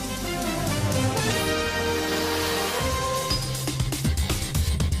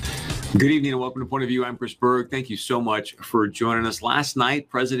Good evening and welcome to Point of View. I'm Chris Berg. Thank you so much for joining us. Last night,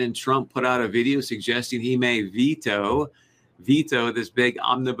 President Trump put out a video suggesting he may veto this big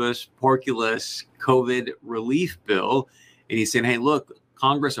omnibus porculus COVID relief bill. And he's saying, hey, look,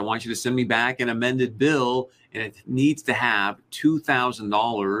 Congress, I want you to send me back an amended bill, and it needs to have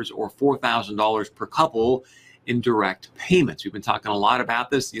 $2,000 or $4,000 per couple in direct payments. We've been talking a lot about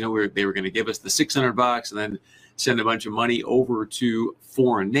this. You know, they were going to give us the $600 and then send a bunch of money over to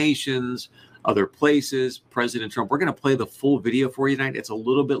foreign nations, other places. President Trump, we're going to play the full video for you tonight. It's a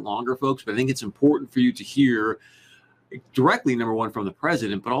little bit longer, folks, but I think it's important for you to hear directly, number one, from the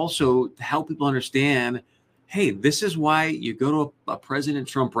president, but also to help people understand, hey, this is why you go to a President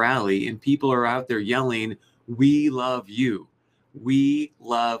Trump rally and people are out there yelling, we love you. We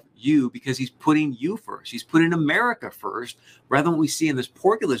love you, because he's putting you first. He's putting America first, rather than what we see in this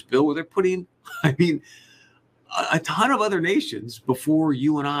porculus bill where they're putting, a ton of other nations before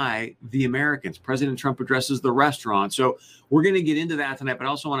you and I, the Americans. President Trump addresses the restaurant. So we're going to get into that tonight, but I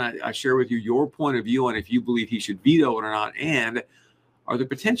also want to share with you your point of view on if you believe he should veto it or not. And are there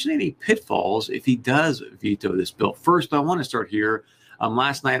potentially any pitfalls if he does veto this bill? First, I want to start here.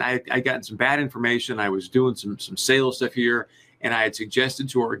 Last night, I got some bad information. I was doing some sales stuff here, and I had suggested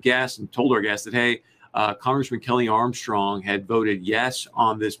to our guests and told our guests that, hey, Congressman Kelly Armstrong had voted yes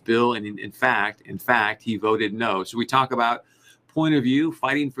on this bill, and in fact, he voted no. So we talk about point of view,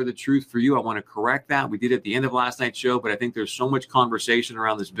 fighting for the truth for you. I want to correct that. We did at the end of last night's show, but I think there's so much conversation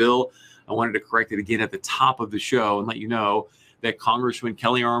around this bill. I wanted to correct it again at the top of the show and let you know that Congressman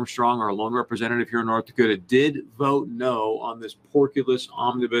Kelly Armstrong, our lone representative here in North Dakota, did vote no on this porculus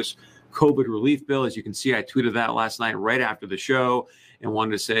omnibus COVID relief bill. As you can see, I tweeted that last night right after the show, and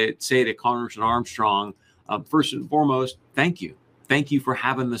wanted to say to Congressman Armstrong, first and foremost, thank you. Thank you for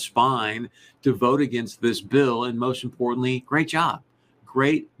having the spine to vote against this bill. And most importantly, great job.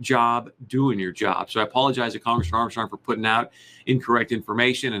 Great job doing your job. So I apologize to Congressman Armstrong for putting out incorrect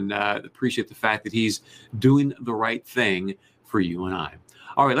information, and appreciate the fact that he's doing the right thing for you and I.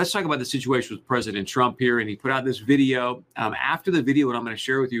 All right, let's talk about the situation with President Trump here. And he put out this video. After the video, what I'm going to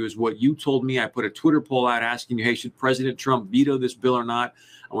share with you is what you told me. I put a Twitter poll out asking you, hey, should President Trump veto this bill or not?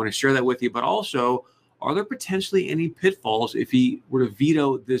 I want to share that with you. But also, are there potentially any pitfalls if he were to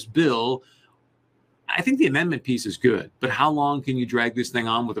veto this bill? I think the amendment piece is good, but how long can you drag this thing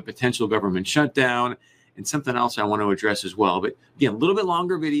on with a potential government shutdown? And something else I want to address as well. But again, a little bit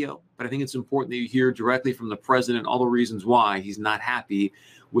longer video, but I think it's important that you hear directly from the president all the reasons why he's not happy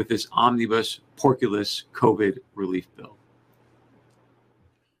with this omnibus porculus COVID relief bill.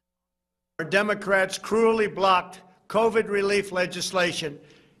 Our Democrats cruelly blocked COVID relief legislation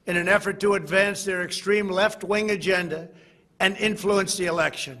in an effort to advance their extreme left-wing agenda and influence the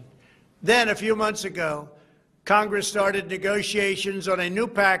election. Then, a few months ago, Congress started negotiations on a new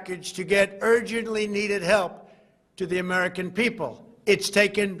package to get urgently needed help to the American people. It's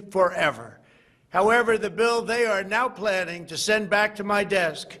taken forever. However, the bill they are now planning to send back to my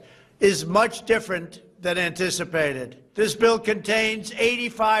desk is much different than anticipated. This bill contains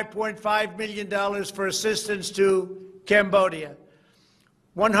 $85.5 million for assistance to Cambodia,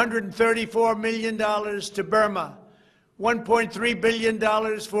 $134 million to Burma, $1.3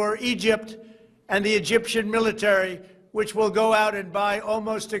 billion for Egypt and the Egyptian military, which will go out and buy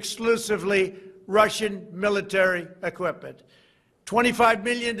almost exclusively Russian military equipment. $25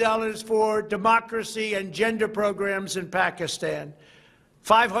 million for democracy and gender programs in Pakistan.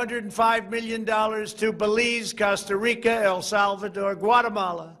 $505 million to Belize, Costa Rica, El Salvador,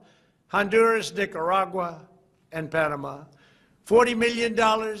 Guatemala, Honduras, Nicaragua, and Panama. $40 million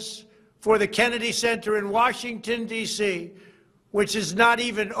for the Kennedy Center in Washington, D.C., which is not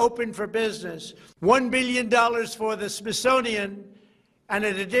even open for business, $1 billion for the Smithsonian, and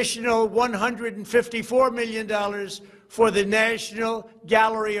an additional $154 million for the National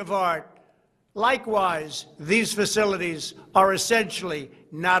Gallery of Art. Likewise, these facilities are essentially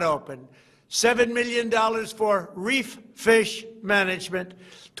not open. $7 million for reef fish management,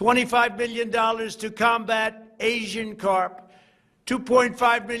 $25 million to combat Asian carp,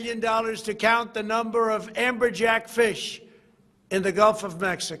 $2.5 million to count the number of amberjack fish in the Gulf of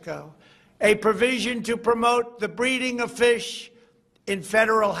Mexico, a provision to promote the breeding of fish in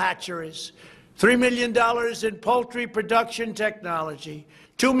federal hatcheries, $3 million in poultry production technology,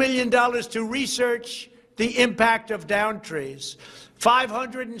 $2 million to research the impact of down trees,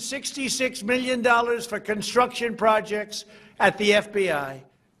 $566 million for construction projects at the FBI.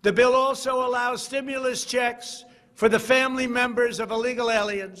 The bill also allows stimulus checks for the family members of illegal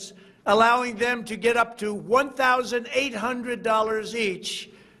aliens, allowing them to get up to $1,800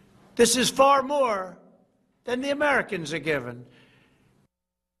 each. This is far more than the Americans are given.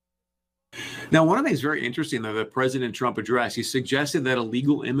 Now, one of the things very interesting, though, that President Trump addressed, he suggested that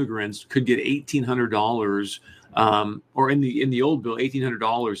illegal immigrants could get $1,800, or in the old bill,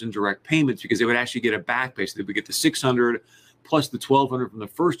 $1,800 in direct payments, because they would actually get a back pay. So they would get the $600 plus the $1,200 from the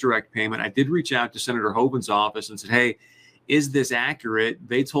first direct payment. I did reach out to Senator Hoeven's office and said, hey, is this accurate?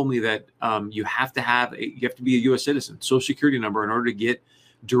 They told me that you have to be a U.S. citizen, Social Security number, in order to get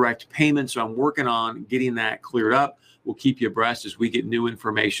direct payments. So I'm working on getting that cleared up. We'll keep you abreast as we get new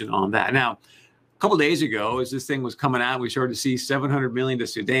information on that. Now, a couple of days ago, as this thing was coming out, we started to see $700 million to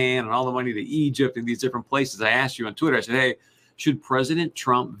Sudan and all the money to Egypt and these different places. I asked you on Twitter, I said, hey, should President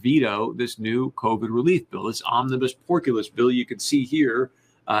Trump veto this new COVID relief bill, this omnibus porculus bill? You can see here,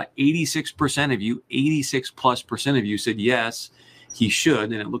 86% of you, 86+% of you said yes, he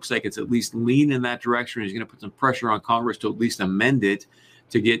should. And it looks like it's at least leaning in that direction. He's going to put some pressure on Congress to at least amend it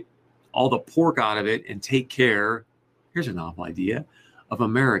to get all the pork out of it and take care, here's a novel idea, of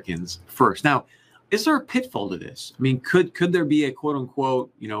Americans first. Now, is there a pitfall to this? I mean, could there be a quote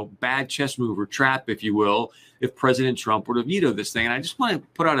unquote, bad chess move or trap, if you will, if President Trump were to veto this thing? And I just want to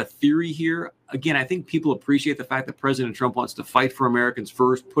put out a theory here. Again, I think people appreciate the fact that President Trump wants to fight for Americans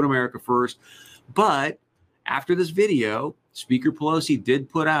first, put America first. But after this video, Speaker Pelosi did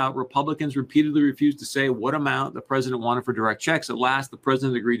put out, Republicans repeatedly refused to say what amount the president wanted for direct checks. At last, the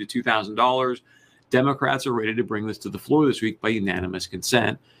president agreed to $2,000. Democrats are ready to bring this to the floor this week by unanimous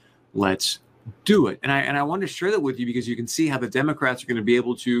consent. Let's do it. And I wanted to share that with you because you can see how the Democrats are going to be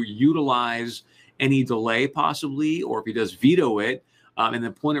able to utilize any delay possibly, or if he does veto it, and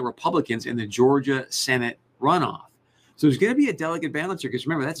then point at Republicans in the Georgia Senate runoff. So there's going to be a delicate balance here because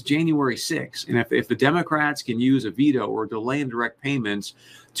remember, that's January 6th. And if the Democrats can use a veto or delay in direct payments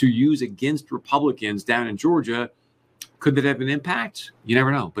to use against Republicans down in Georgia, could that have an impact? You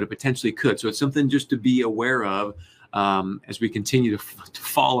never know, but it potentially could. So it's something just to be aware of as we continue to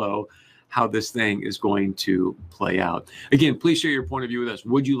follow how this thing is going to play out. Again, please share your point of view with us.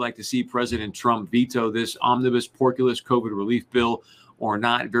 Would you like to see President Trump veto this omnibus porculus COVID relief bill or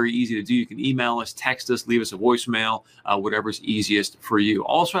not? Very easy to do. You can email us, text us, leave us a voicemail, whatever's easiest for you.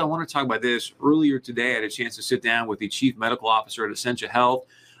 Also, I want to talk about this. Earlier today, I had a chance to sit down with the Chief Medical Officer at Essentia Health,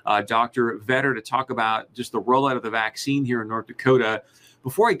 Dr. Vetter, to talk about just the rollout of the vaccine here in North Dakota.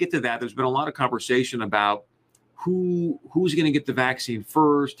 Before I get to that, there's been a lot of conversation about who's going to get the vaccine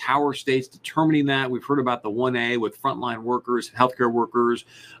first, how are states determining that? We've heard about the 1A with frontline workers, healthcare workers,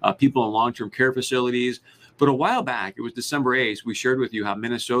 people in long-term care facilities. But a while back, it was December 8th, we shared with you how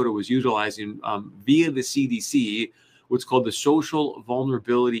Minnesota was utilizing via the CDC what's called the Social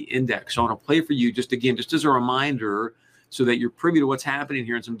Vulnerability Index. So I want to play for you just as a reminder so that you're privy to what's happening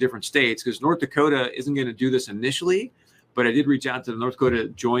here in some different states, because North Dakota isn't going to do this initially. But I did reach out to the North Dakota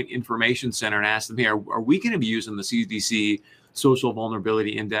Joint Information Center and ask them, hey, are we going to be using the CDC Social Vulnerability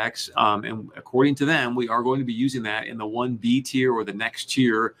Index? And according to them, we are going to be using that in the 1B tier or the next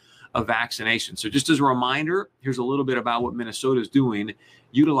tier of vaccination. So just as a reminder, here's a little bit about what Minnesota is doing,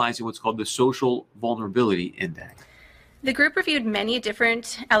 utilizing what's called the Social Vulnerability Index. The group reviewed many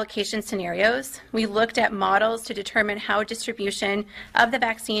different allocation scenarios. We looked at models to determine how distribution of the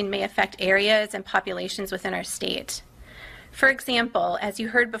vaccine may affect areas and populations within our state. For example, as you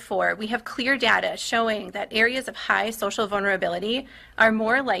heard before, we have clear data showing that areas of high social vulnerability are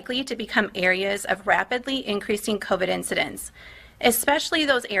more likely to become areas of rapidly increasing COVID incidence, especially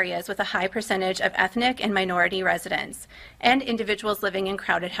those areas with a high percentage of ethnic and minority residents and individuals living in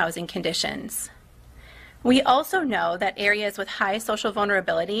crowded housing conditions. We also know that areas with high social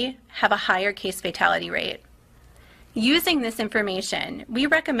vulnerability have a higher case fatality rate. Using this information, we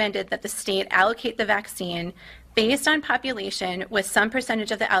recommended that the state allocate the vaccine based on population, with some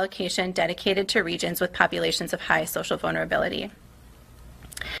percentage of the allocation dedicated to regions with populations of high social vulnerability.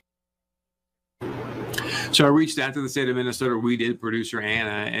 So I reached out to the state of Minnesota. We did, producer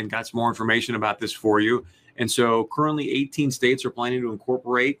Anna, and got some more information about this for you. And so currently 18 states are planning to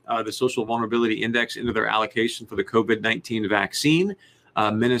incorporate the Social Vulnerability Index into their allocation for the COVID-19 vaccine.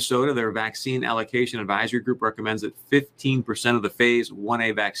 Minnesota, their vaccine allocation advisory group recommends that 15% of the phase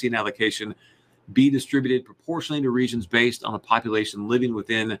 1A vaccine allocation be distributed proportionally to regions based on the population living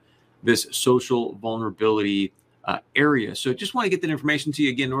within this social vulnerability area. So just want to get that information to you.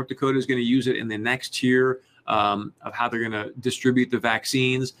 Again, North Dakota is going to use it in the next tier of how they're going to distribute the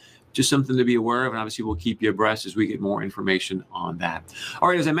vaccines. Just something to be aware of, and obviously we'll keep you abreast as we get more information on that. All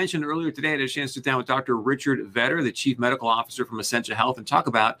right, as I mentioned earlier today, I had a chance to sit down with Dr. Richard Vetter, the Chief Medical Officer from Essentia Health, and talk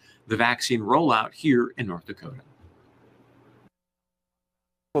about the vaccine rollout here in North Dakota.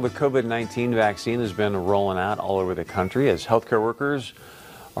 Well, the COVID-19 vaccine has been rolling out all over the country as healthcare workers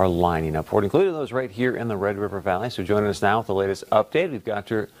are lining up for it, including those right here in the Red River Valley. So joining us now with the latest update, we've got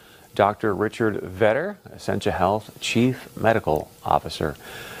Dr. Richard Vetter, Essentia Health Chief Medical Officer.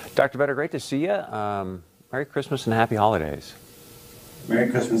 Dr. Vetter, great to see you. Merry Christmas and happy holidays. Merry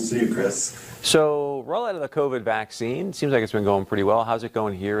Christmas to you, Chris. So, rollout of the COVID vaccine, seems like it's been going pretty well. How's it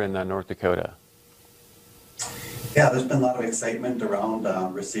going here in North Dakota? Yeah, there's been a lot of excitement around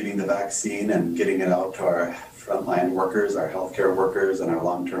receiving the vaccine and getting it out to our frontline workers, our healthcare workers, and our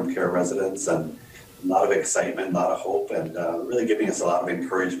long-term care residents, and a lot of excitement, a lot of hope, and really giving us a lot of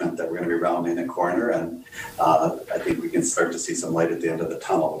encouragement that we're going to be rounding the corner, and I think we can start to see some light at the end of the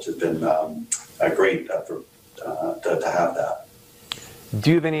tunnel, which has been great to have that. Do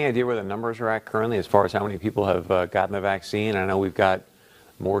you have any idea where the numbers are at currently as far as how many people have gotten the vaccine? I know we've got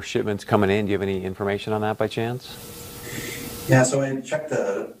more shipments coming in. Do you have any information on that by chance? Yeah, so I checked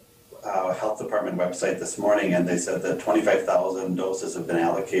the health department website this morning, and they said that 25,000 doses have been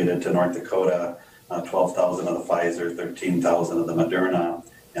allocated to North Dakota, 12,000 of the Pfizer, 13,000 of the Moderna,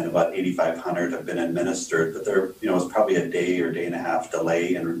 and about 8,500 have been administered. But there, was probably a day or day and a half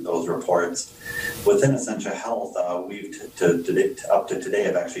delay in those reports. Within Essentia Health, we've up to today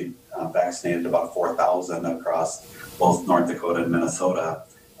have actually vaccinated about 4,000 across both North Dakota and Minnesota,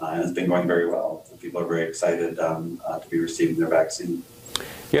 and it's been going very well. People are very excited to be receiving their vaccine.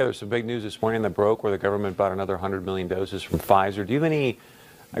 Yeah, there's some big news this morning that broke where the government bought another 100 million doses from Pfizer. Do you have any,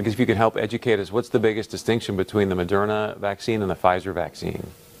 I guess if you could help educate us, what's the biggest distinction between the Moderna vaccine and the Pfizer vaccine?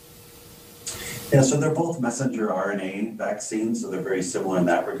 Yeah, so they're both messenger RNA vaccines, so they're very similar in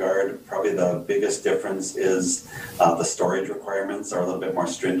that regard. Probably the biggest difference is the storage requirements are a little bit more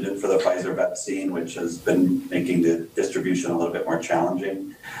stringent for the Pfizer vaccine, which has been making the distribution a little bit more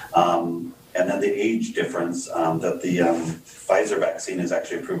challenging. And then the age difference, that the Pfizer vaccine is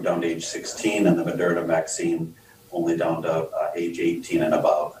actually approved down to age 16 and the Moderna vaccine only down to age 18 and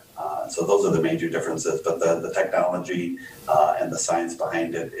above. So those are the major differences, but the technology and the science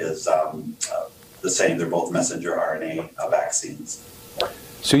behind it is the same. They're both messenger RNA vaccines.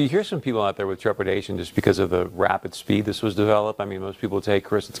 So you hear some people out there with trepidation just because of the rapid speed this was developed. I mean, most people take,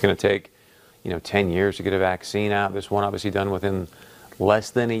 Chris, it's going to take, 10 years to get a vaccine out. This one obviously done within less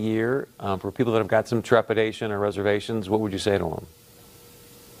than a year. For people that have got some trepidation or reservations, what would you say to them?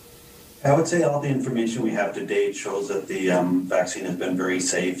 I would say all the information we have to date shows that the vaccine has been very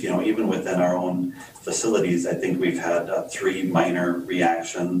safe. Even within our own facilities, I think we've had 3 minor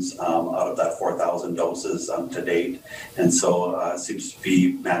reactions out of that 4,000 doses to date. And so it seems to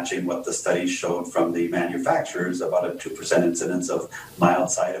be matching what the studies showed from the manufacturers, about a 2% incidence of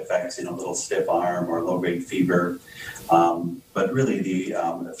mild side effects, a little stiff arm or low-grade fever. But really the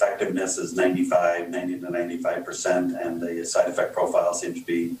effectiveness is 90 to 95%, and the side effect profile seems to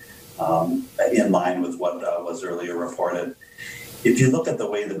be in line with what was earlier reported. If you look at the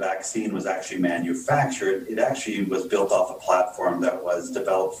way the vaccine was actually manufactured, it actually was built off a platform that was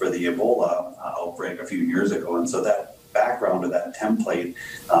developed for the Ebola outbreak a few years ago. And so that background or that template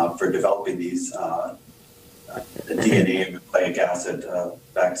for developing these DNA and nucleic acid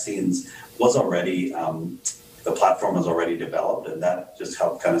vaccines was already, the platform was already developed, and that just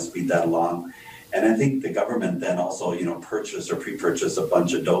helped kind of speed that along. And I think the government then also, purchased or pre-purchased a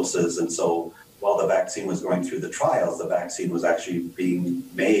bunch of doses. And so while the vaccine was going through the trials, the vaccine was actually being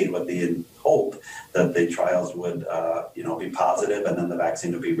made with the hope that the trials would, be positive, and then the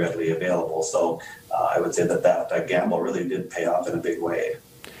vaccine would be readily available. So I would say that gamble really did pay off in a big way.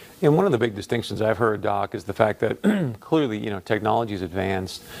 And one of the big distinctions I've heard, Doc, is the fact that clearly, technology is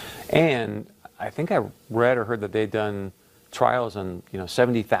advanced. And I think I read or heard that they'd done trials on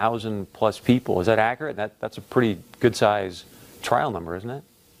 70,000 plus people. Is that accurate? That's a pretty good size trial number, isn't it?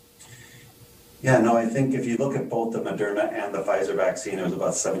 Yeah, no, I think if you look at both the Moderna and the Pfizer vaccine, it was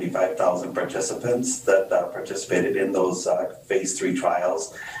about 75,000 participants that participated in those phase 3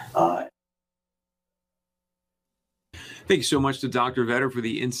 trials. Thank you so much to Dr. Vetter for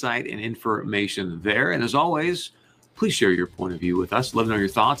the insight and information there. And as always, please share your point of view with us. Let us know your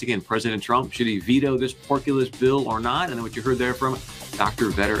thoughts. Again, President Trump, should he veto this porculus bill or not? And then what you heard there from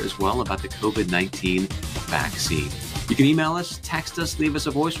Dr. Vetter as well about the COVID-19 vaccine. You can email us, text us, leave us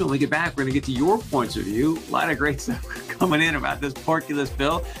a voicemail. When we get back, we're going to get to your points of view. A lot of great stuff coming in about this porculus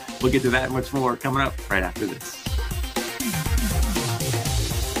bill. We'll get to that and much more coming up right after this.